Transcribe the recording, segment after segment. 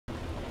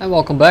And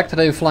welcome back.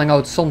 Today we're flying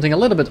out something a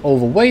little bit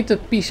overweight, the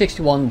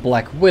P-61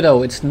 Black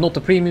Widow. It's not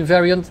the premium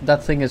variant,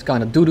 that thing is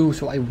kind of doo-doo,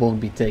 so I won't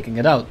be taking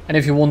it out. And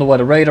if you wonder where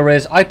the radar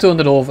is, I turned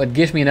it off, it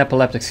gives me an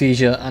epileptic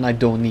seizure and I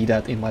don't need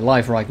that in my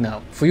life right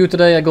now. For you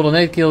today I got an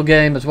 8 kill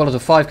game as well as a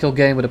 5 kill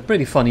game with a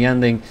pretty funny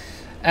ending.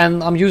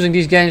 And I'm using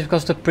these games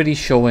because they're pretty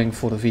showing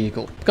for the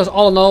vehicle. Because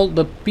all in all,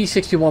 the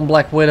P-61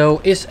 Black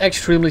Widow is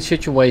extremely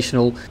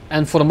situational.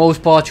 And for the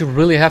most part you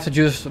really have to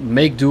just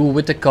make do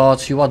with the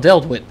cards you are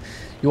dealt with.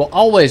 You are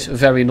always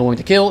very annoying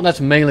to kill, and that's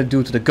mainly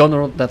due to the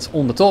gunner that's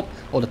on the top,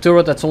 or the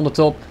turret that's on the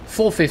top,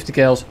 450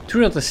 cals,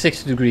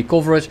 360 degree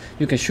coverage,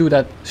 you can shoot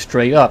that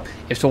straight up.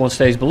 If someone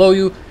stays below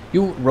you,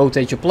 you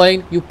rotate your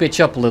plane, you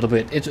pitch up a little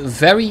bit. It's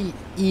very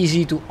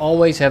easy to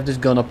always have this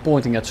gunner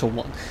pointing at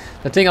someone.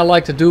 The thing I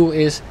like to do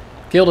is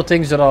kill the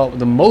things that are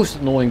the most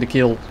annoying to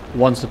kill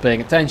once they're paying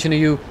attention to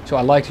you. So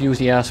I like to use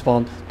the air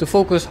spawn to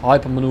focus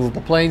hyper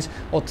maneuverable planes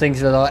or things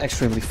that are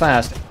extremely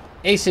fast.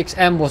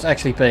 A6M was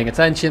actually paying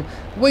attention,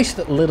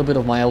 wasted a little bit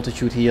of my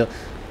altitude here,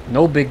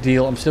 no big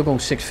deal, I'm still going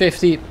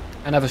 650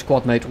 and have a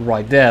squad mate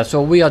right there.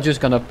 So we are just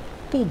gonna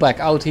pull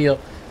back out here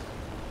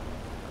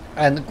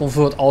and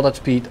convert all that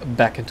speed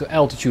back into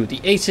altitude. The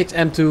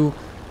A6M2,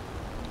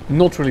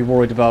 not really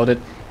worried about it.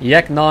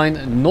 Yak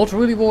 9, not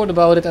really worried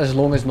about it as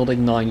long as not a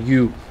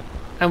 9U.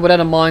 And with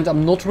that in mind,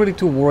 I'm not really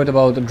too worried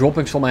about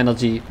dropping some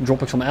energy,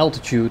 dropping some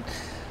altitude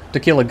to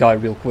kill a guy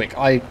real quick.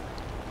 I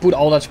put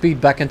all that speed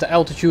back into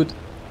altitude.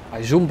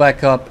 I zoom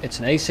back up, it's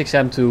an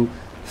A6M2,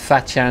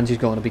 fat chance he's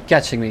going to be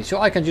catching me. So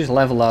I can just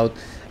level out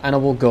and I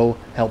will go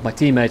help my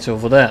teammates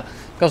over there.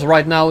 Because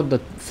right now the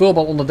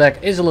furball on the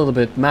deck is a little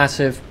bit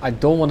massive. I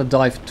don't want to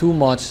dive too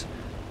much.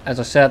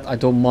 As I said, I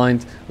don't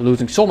mind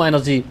losing some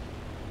energy.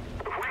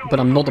 But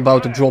I'm not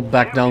about to drop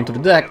back down to the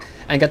deck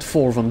and get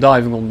 4 of them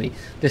diving on me.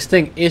 This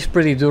thing is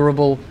pretty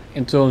durable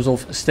in terms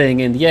of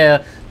staying in the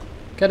air.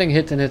 Getting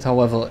hit in it,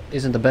 however,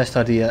 isn't the best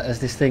idea as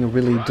this thing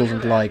really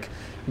doesn't like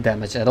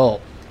damage at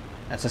all.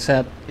 As I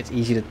said, it's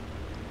easy to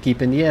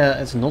keep in the air,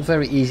 it's not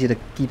very easy to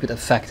keep it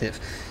effective.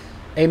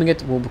 Aiming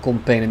it will become a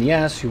pain in the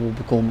ass, you will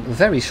become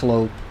very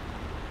slow,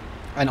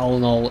 and all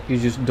in all you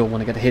just don't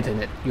want to get hit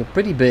in it. You're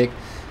pretty big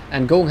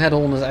and going head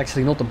on is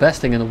actually not the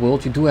best thing in the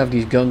world. You do have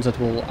these guns that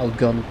will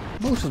outgun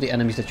most of the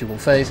enemies that you will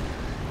face.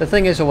 The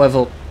thing is,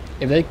 however,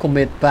 if they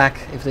commit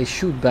back, if they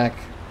shoot back,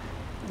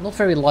 not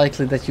very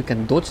likely that you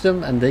can dodge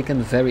them, and they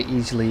can very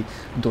easily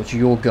dodge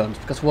your guns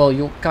because, well,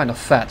 you're kind of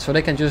fat, so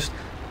they can just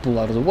pull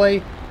out of the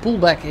way, pull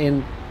back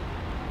in,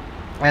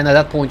 and at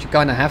that point you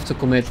kind of have to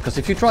commit, because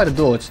if you try to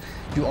dodge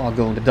you are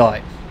going to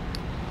die.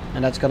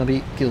 And that's going to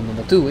be kill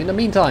number 2 in the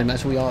meantime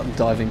as we are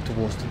diving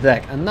towards the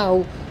deck. And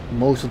now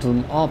most of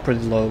them are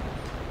pretty low,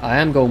 I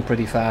am going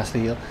pretty fast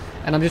here,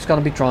 and I'm just going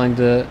to be trying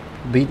to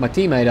beat my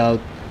teammate out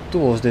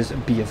towards this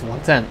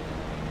BF-110.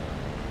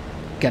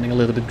 Getting a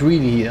little bit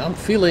greedy here, I'm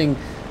feeling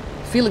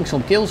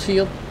some kills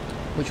here,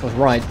 which was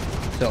right.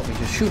 So we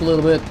just shoot a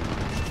little bit.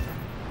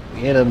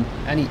 We hit him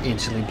and he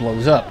instantly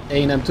blows up.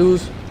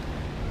 A&M2s,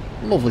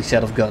 lovely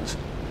set of guns.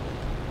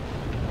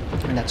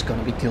 And that's going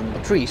to be kill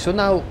number 3. So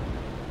now,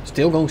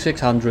 still going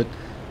 600,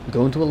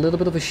 going to a little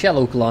bit of a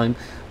shallow climb,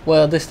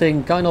 where this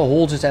thing kind of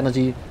holds its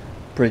energy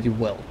pretty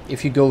well.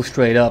 If you go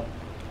straight up,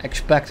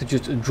 expect to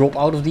just drop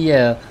out of the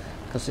air,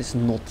 because it's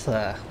not,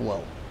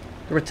 well,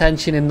 the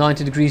retention in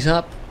 90 degrees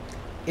up,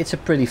 it's a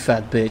pretty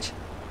fat bitch.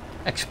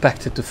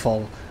 Expect it to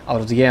fall out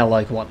of the air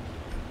like one.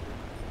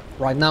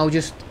 Right now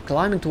just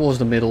climbing towards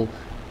the middle,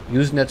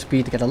 using that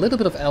speed to get a little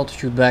bit of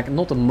altitude back,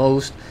 not the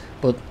most,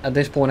 but at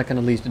this point I can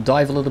at least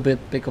dive a little bit,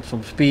 pick up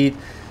some speed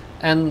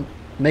and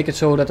make it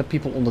so that the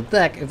people on the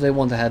deck, if they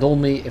want to head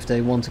on me, if they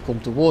want to come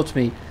towards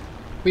me,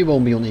 we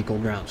won't be on equal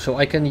ground. So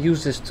I can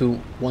use this to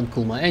one,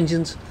 cool my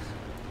engines.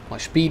 My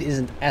speed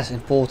isn't as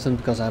important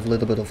because I have a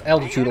little bit of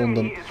altitude on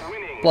them,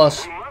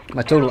 plus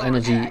my total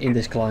energy in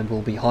this climb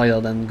will be higher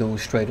than going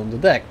straight on the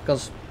deck,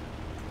 because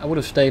I would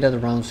have stayed at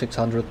around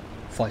 600,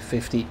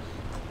 550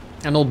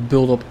 and not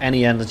build up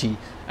any energy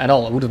at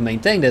all. I would have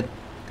maintained it,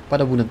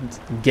 but I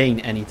wouldn't gain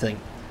anything.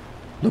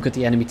 Look at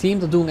the enemy team,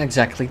 they're doing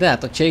exactly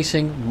that. They're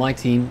chasing my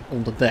team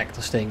on the deck.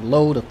 They're staying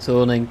low, they're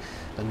turning,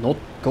 they're not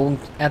going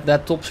at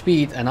that top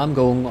speed, and I'm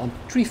going on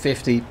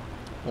 350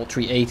 or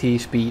 380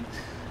 speed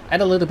at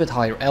a little bit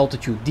higher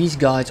altitude. These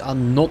guys are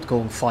not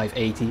going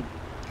 580.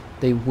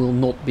 They will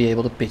not be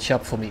able to pitch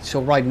up for me.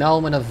 So right now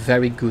I'm in a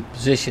very good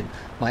position.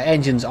 My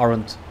engines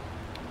aren't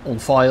on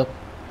fire.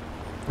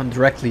 I'm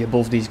directly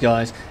above these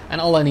guys, and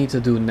all I need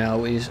to do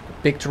now is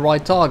pick the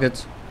right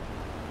targets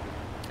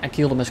and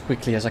kill them as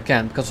quickly as I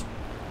can, because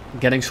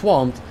getting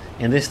swamped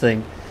in this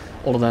thing,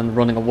 other than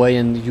running away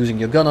and using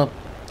your gunner,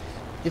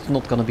 it's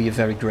not going to be a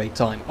very great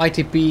time.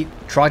 ITP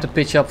tried to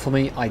pitch up for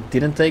me, I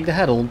didn't take the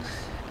head on,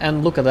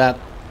 and look at that,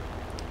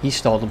 he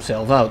stalled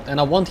himself out.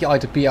 And I want the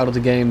ITP out of the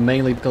game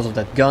mainly because of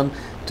that gun,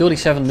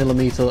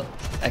 37mm,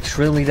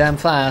 extremely damn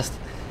fast,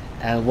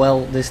 and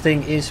well, this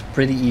thing is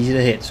pretty easy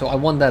to hit, so I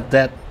want that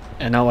dead.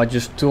 And now I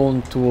just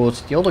turn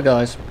towards the other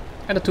guys,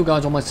 and the 2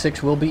 guys on my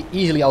 6 will be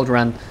easily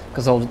outran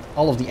because of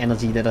all of the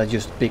energy that I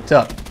just picked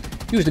up.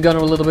 use the gunner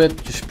a little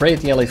bit, just spray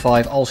at the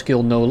LA5, all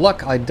skill, no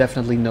luck. I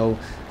definitely know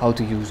how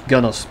to use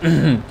gunners.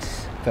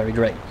 Very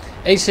great.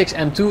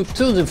 A6M2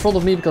 turns in front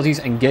of me because he's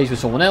engaged with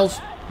someone else.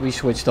 We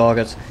switch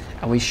targets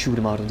and we shoot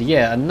him out of the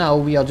air. And now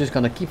we are just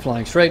going to keep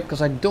flying straight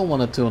because I don't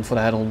want to turn for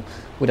the head-on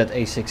with that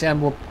A6M.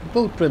 We're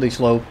both pretty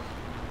slow,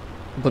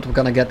 but we're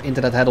going to get into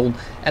that head-on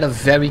at a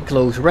very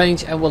close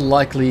range and we're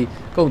likely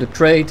going to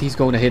trade. He's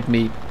going to hit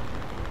me.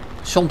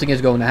 Something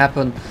is going to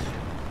happen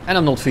and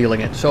I'm not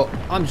feeling it. So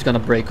I'm just going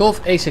to break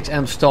off.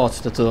 A6M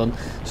starts the turn,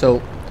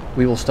 so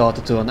we will start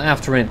the turn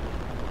after him.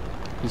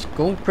 He's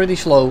going pretty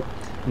slow.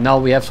 Now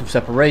we have some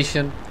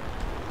separation.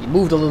 He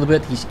moved a little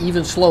bit, he's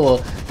even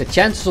slower. The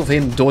chances of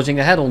him dodging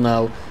a head-on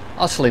now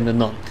are slim to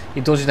none.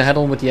 He dodges the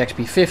head-on with the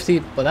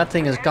XP50, but that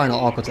thing is kind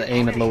of awkward to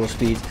aim at lower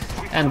speed.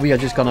 And we are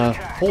just gonna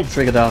hold the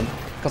trigger down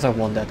because I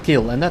want that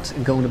kill. And that's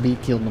going to be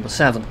kill number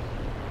 7.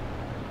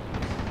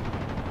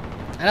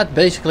 And that's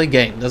basically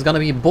game. There's gonna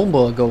be a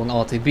bomber going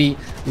RTB.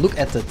 Look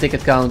at the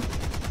ticket count.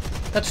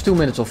 That's 2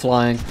 minutes of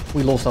flying.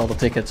 We lost all the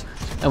tickets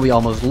and we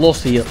almost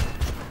lost here.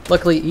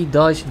 Luckily he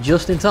dies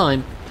just in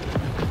time.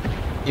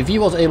 If he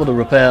was able to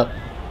repair,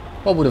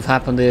 what would have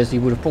happened is he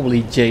would have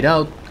probably J'd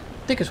out,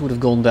 tickets would have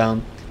gone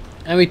down,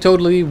 and we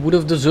totally would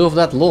have deserved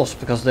that loss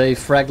because they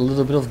fragged a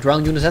little bit of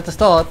ground units at the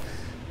start.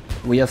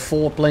 We have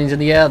 4 planes in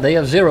the air, they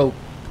have 0.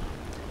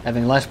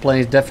 Having less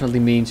planes definitely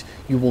means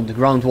you won the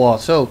ground war,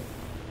 so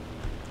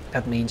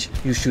that means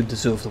you should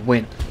deserve the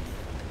win.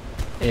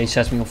 He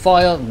sets me on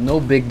fire, no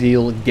big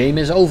deal, game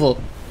is over.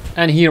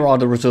 And here are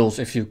the results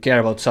if you care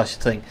about such a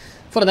thing.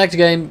 For the next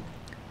game,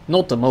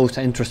 not the most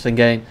interesting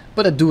game,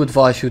 but I do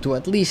advise you to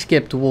at least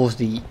skip towards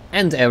the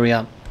end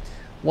area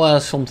where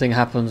something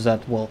happens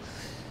that, well,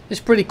 is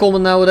pretty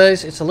common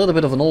nowadays. It's a little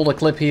bit of an older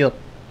clip here,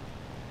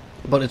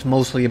 but it's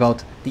mostly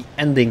about the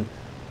ending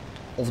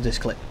of this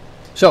clip.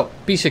 So,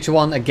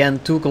 P-61 again,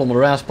 2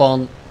 kilometer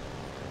airspan,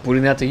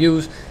 putting that to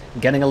use,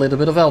 getting a little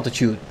bit of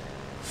altitude.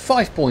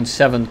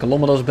 5.7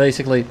 kilometers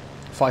basically,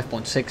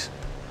 5.6.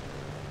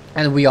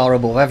 And we are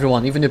above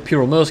everyone, even the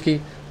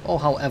Puromersky, or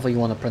however you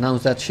want to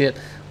pronounce that shit.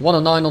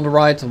 109 on the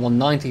right,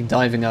 190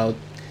 diving out.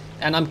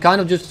 And I'm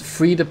kind of just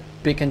free to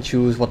pick and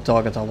choose what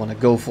target I want to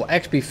go for.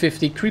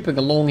 XP50 creeping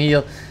along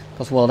here,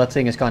 because well, that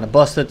thing is kind of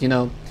busted, you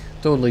know.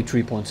 Totally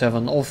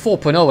 3.7 or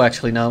 4.0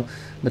 actually now,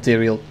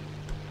 material.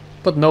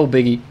 But no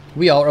biggie,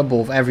 we are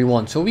above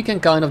everyone. So we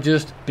can kind of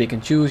just pick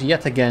and choose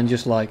yet again,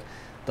 just like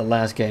the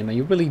last game. And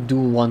you really do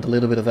want a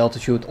little bit of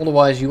altitude,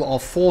 otherwise you are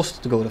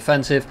forced to go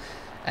defensive.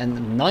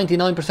 And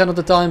 99% of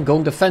the time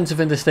going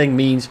defensive in this thing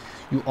means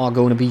you are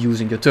going to be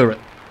using your turret.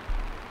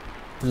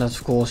 Unless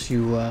of course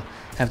you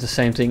have the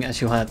same thing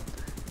as you had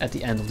at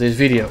the end of this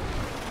video.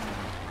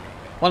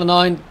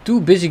 109,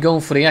 too busy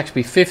going for the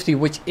XP50,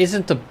 which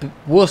isn't the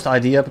worst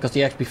idea because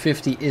the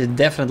XP50 is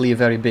definitely a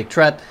very big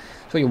threat.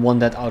 So you want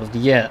that out of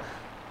the air.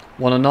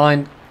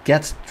 109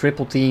 gets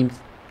triple teamed,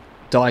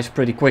 dies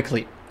pretty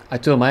quickly. I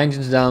turn my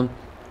engines down,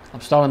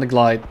 I'm starting to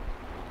glide.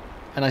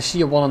 And I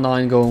see a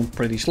 109 going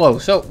pretty slow.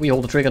 So we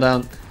hold the trigger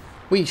down,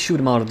 we shoot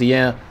him out of the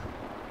air,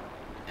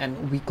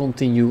 and we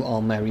continue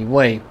our merry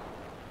way.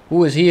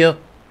 Who is here?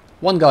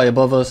 One guy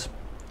above us.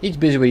 He's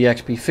busy with the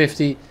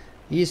XP50.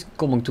 He's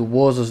coming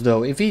towards us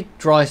though. If he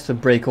tries to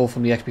break off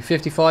from the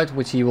XP50 fight,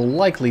 which he will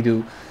likely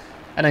do,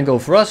 and then go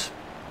for us,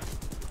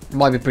 it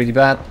might be pretty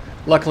bad.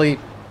 Luckily,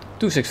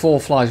 264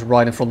 flies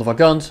right in front of our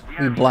guns.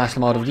 We blast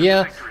him out of the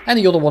air, and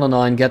the other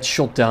 109 gets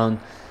shot down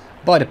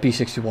by the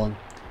P-61,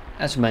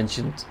 as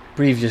mentioned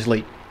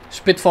previously.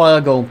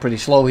 Spitfire going pretty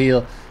slow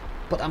here,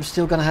 but I'm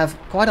still gonna have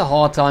quite a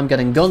hard time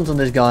getting guns on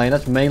this guy, and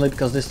that's mainly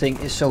because this thing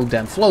is so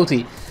damn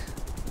floaty.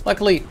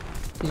 Luckily,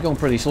 he's going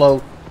pretty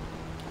slow,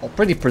 or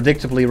pretty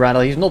predictably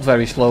rather. He's not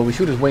very slow. We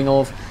shoot his wing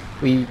off,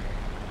 we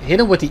hit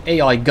him with the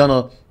AI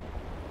gunner,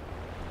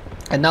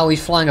 and now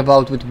he's flying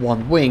about with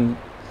one wing.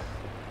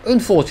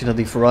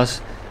 Unfortunately for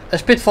us, a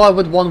Spitfire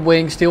with one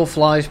wing still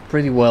flies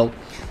pretty well.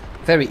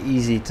 Very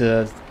easy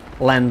to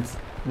land,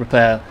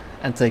 repair,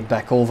 and take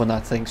back over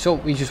that thing. So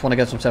we just want to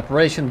get some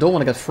separation. Don't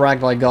want to get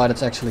fragged by a guy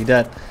that's actually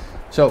dead.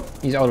 So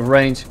he's out of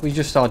range. We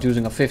just start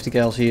using our 50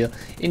 cals here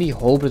in the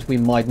hope that we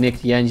might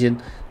nick the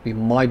engine. We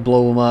might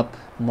blow him up,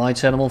 might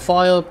set him on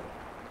fire.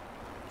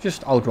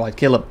 Just outright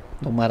kill him.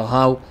 No matter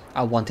how,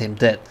 I want him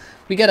dead.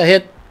 We get a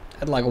hit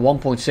at like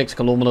 1.6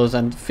 kilometers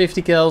and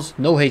 50 cals,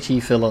 no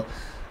HE filler.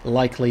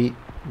 Likely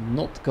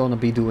not gonna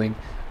be doing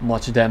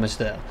much damage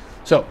there.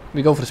 So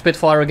we go for the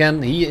Spitfire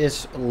again. He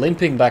is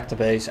limping back to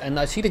base, and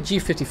I see the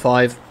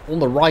G55 on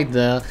the right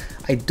there.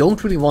 I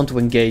don't really want to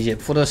engage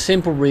it for the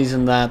simple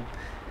reason that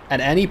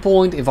at any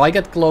point, if I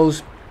get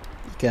close,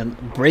 he can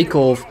break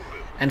off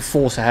and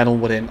force a head-on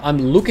with him. I'm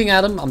looking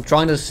at him, I'm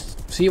trying to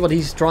see what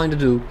he's trying to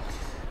do,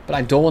 but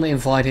I don't want to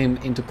invite him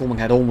into coming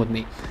head-on with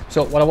me.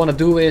 So what I want to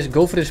do is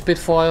go for the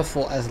Spitfire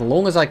for as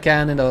long as I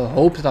can in the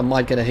hope that I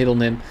might get a hit on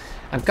him.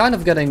 I'm kind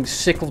of getting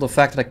sick of the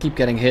fact that I keep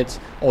getting hit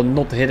or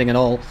not hitting at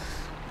all.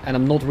 And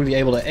I'm not really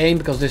able to aim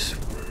because this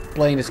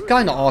plane is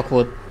kind of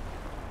awkward.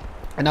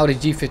 And now the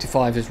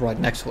G55 is right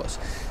next to us.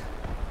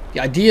 The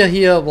idea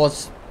here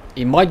was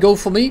he might go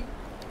for me,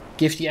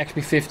 gives the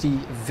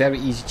XP50 a very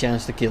easy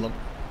chance to kill him.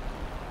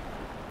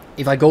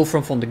 If I go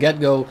from the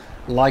get-go,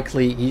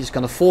 likely he's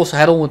gonna force a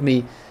head-on with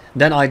me,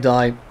 then I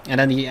die, and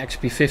then the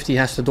XP50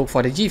 has to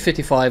dogfight the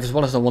G55 as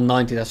well as the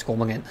 190 that's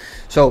coming in.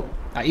 So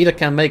I either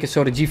can make it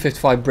so the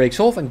G55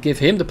 breaks off and give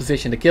him the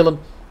position to kill him,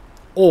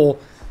 or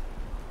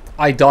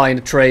I die in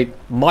the trade,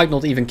 might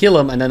not even kill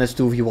him, and then it's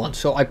 2v1.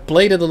 So I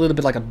played it a little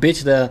bit like a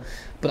bitch there,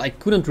 but I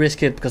couldn't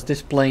risk it because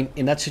this plane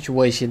in that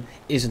situation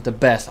isn't the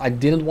best. I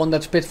didn't want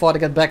that Spitfire to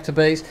get back to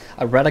base.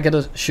 I'd rather get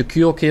a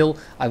secure kill.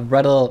 I'd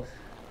rather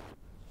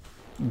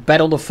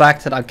bet on the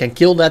fact that I can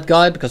kill that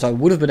guy, because I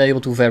would have been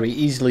able to very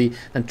easily,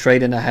 and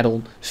trade in a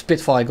head-on.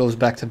 Spitfire goes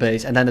back to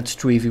base, and then it's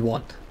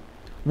 3v1.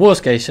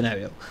 Worst case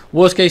scenario.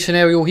 Worst case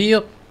scenario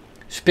here,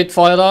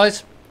 Spitfire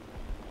dies,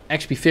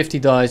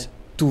 XP50 dies,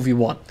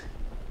 2v1.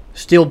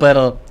 Still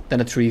better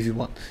than a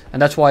 3v1.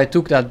 And that's why I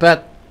took that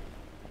bet.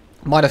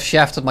 Might have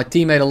shafted my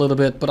teammate a little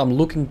bit, but I'm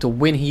looking to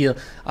win here.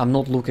 I'm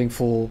not looking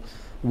for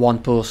one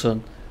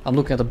person. I'm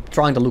looking at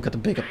trying to look at the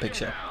bigger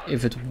picture,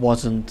 if it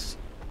wasn't,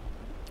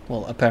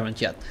 well, apparent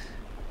yet.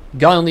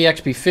 Guy on the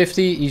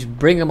XP50, he's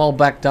bringing them all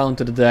back down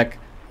to the deck.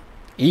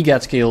 He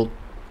gets killed.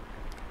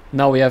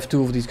 Now we have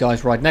two of these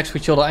guys right next to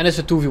each other, and it's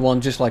a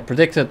 2v1 just like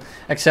predicted,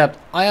 except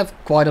I have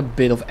quite a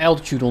bit of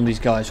altitude on these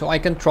guys, so I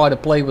can try to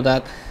play with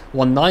that.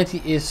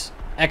 190 is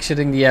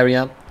exiting the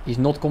area, he's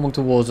not coming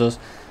towards us,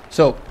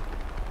 so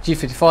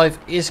G55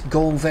 is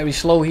going very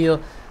slow here.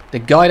 The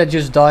guy that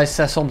just died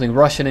says something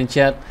Russian in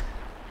chat.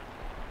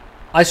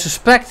 I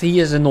suspect he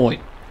is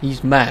annoyed,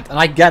 he's mad, and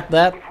I get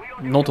that.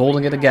 Not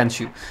holding it against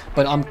you,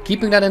 but I'm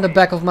keeping that in the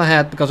back of my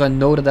head because I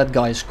know that that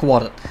guy is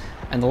squatted.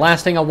 And the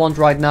last thing I want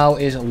right now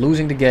is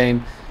losing the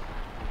game,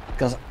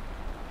 because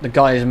the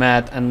guy is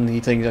mad and he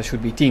thinks I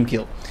should be team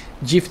kill.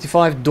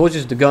 G55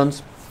 dodges the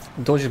guns,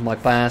 dodges my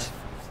pass,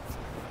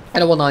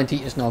 and the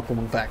 190 is now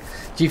coming back.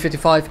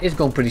 G55 is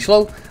going pretty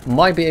slow,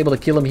 might be able to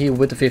kill him here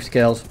with the 50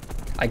 cals.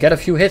 I get a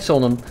few hits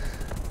on him,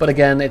 but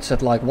again it's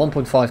at like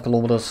 1.5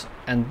 kilometers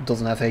and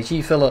doesn't have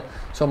HE filler,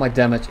 so my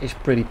damage is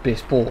pretty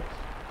piss poor.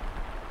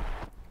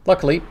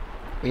 Luckily,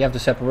 we have the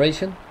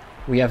separation,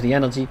 we have the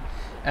energy,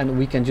 and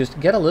we can just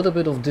get a little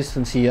bit of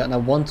distance here, and I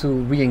want to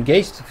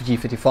re-engage the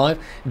G55.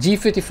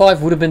 G55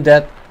 would have been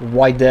dead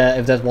right there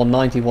if that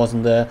 190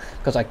 wasn't there,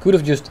 because I could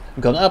have just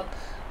gone up,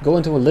 go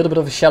into a little bit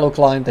of a shallow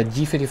climb that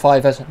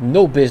G55 has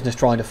no business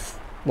trying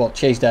to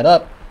chase that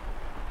up.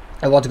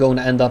 And what's going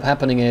to end up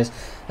happening is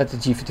that the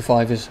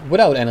G55 is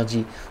without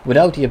energy,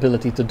 without the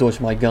ability to dodge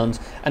my guns,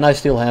 and I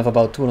still have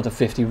about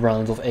 250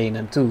 rounds of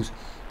A&M2s,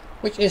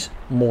 which is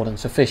more than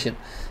sufficient.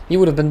 He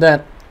would have been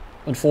dead.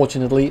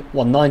 Unfortunately,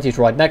 190 is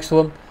right next to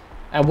him,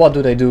 and what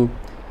do?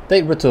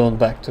 They return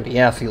back to the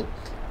airfield.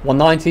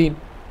 190,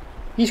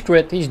 he's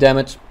crit, he's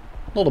damaged,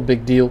 not a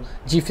big deal.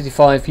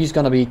 G55, he's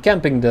gonna be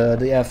camping the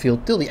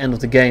airfield till the end of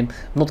the game.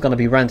 I'm not gonna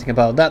be ranting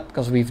about that,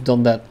 because we've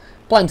done that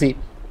plenty.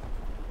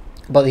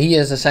 But he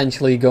is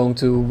essentially going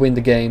to win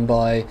the game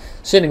by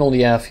sitting on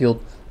the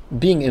airfield,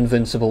 being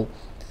invincible.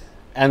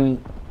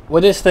 And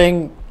with this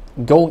thing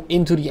going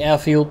into the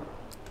airfield,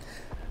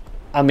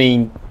 I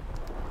mean,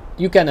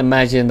 you can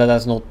imagine that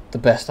that's not the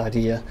best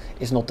idea.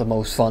 It's not the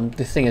most fun.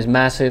 This thing is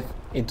massive.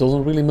 It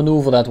doesn't really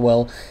maneuver that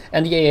well.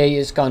 And the AA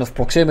is kind of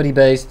proximity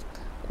based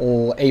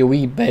or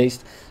AoE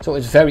based. So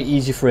it's very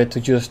easy for it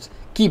to just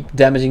keep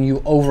damaging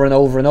you over and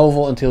over and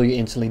over until you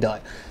instantly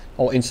die.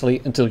 Or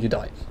instantly until you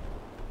die.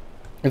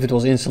 If it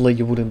was instantly,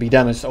 you wouldn't be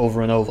damaged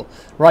over and over.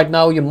 Right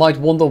now you might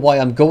wonder why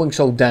I'm going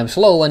so damn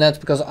slow, and that's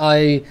because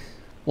I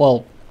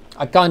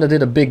kind of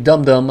did a big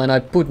dum-dum and I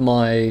put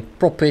my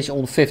prop pitch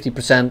on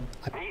 50%.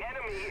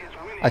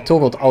 I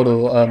toggled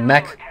auto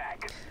Mac,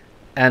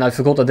 and I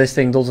forgot that this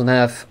thing doesn't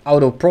have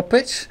auto prop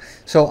pitch.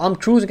 So I'm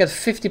cruising at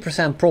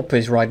 50% prop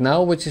pitch right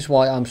now, which is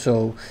why I'm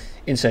so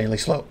insanely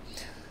slow.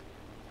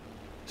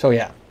 So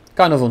yeah,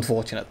 kind of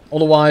unfortunate.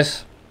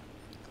 Otherwise,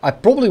 I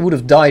probably would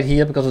have died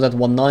here because of that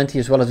 190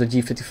 as well as the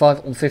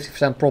G55 on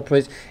 50% prop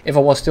pitch. If I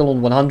was still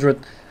on 100,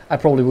 I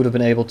probably would have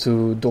been able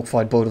to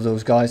dogfight both of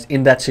those guys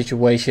in that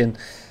situation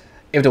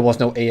if there was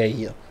no AA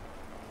here.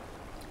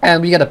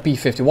 And we get a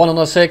P-51 on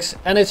our 6,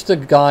 and it's the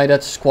guy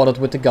that's squatted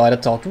with the guy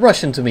that talked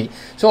Russian to me.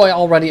 So I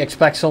already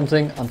expect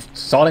something, I'm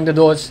starting to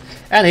dodge,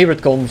 and here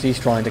it comes, he's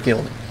trying to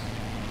kill me.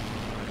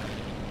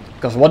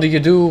 Because what do you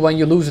do when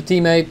you lose a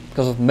teammate?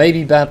 Because of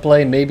maybe bad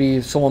play,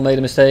 maybe someone made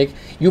a mistake.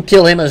 You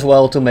kill him as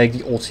well to make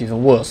the odds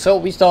even worse. So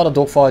we start a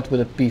dogfight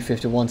with a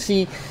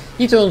P-51C.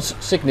 He turns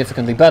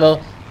significantly better,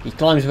 he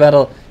climbs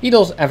better, he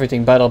does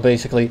everything better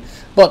basically.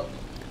 But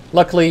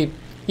luckily,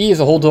 he is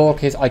a whole dog,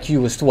 his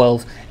IQ is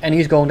 12, and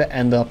he's going to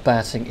end up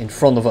passing in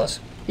front of us.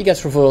 He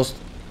gets reversed.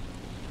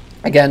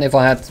 Again, if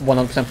I had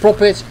 100% prop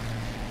pitch,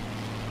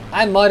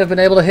 I might have been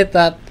able to hit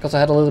that, because I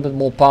had a little bit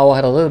more power,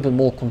 had a little bit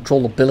more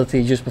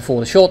controllability just before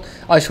the shot.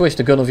 I switched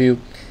to gun of view.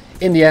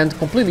 In the end,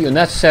 completely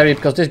unnecessary,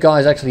 because this guy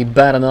is actually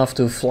bad enough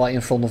to fly in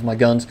front of my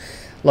guns.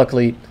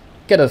 Luckily,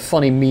 get a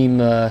funny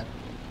meme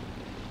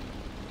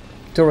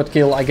turret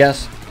kill, I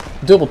guess.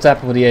 Double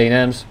tap with the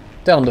A&Ms,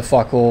 tell him to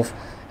fuck off.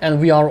 And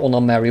we are on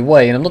our merry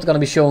way. And I'm not going to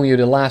be showing you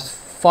the last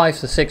 5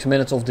 to 6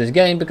 minutes of this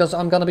game because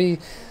I'm gonna be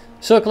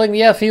circling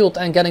the airfield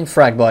and getting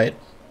fragged by it.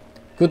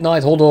 Good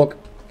night, hot dog.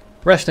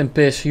 Rest in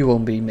peace, you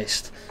won't be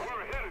missed.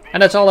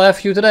 And that's all I have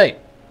for you today.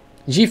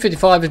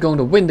 G55 is going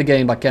to win the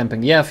game by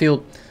camping the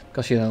airfield,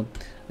 because you know,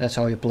 that's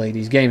how you play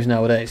these games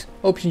nowadays.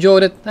 Hope you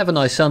enjoyed it, have a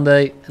nice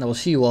Sunday, and I will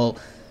see you all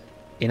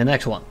in the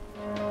next one.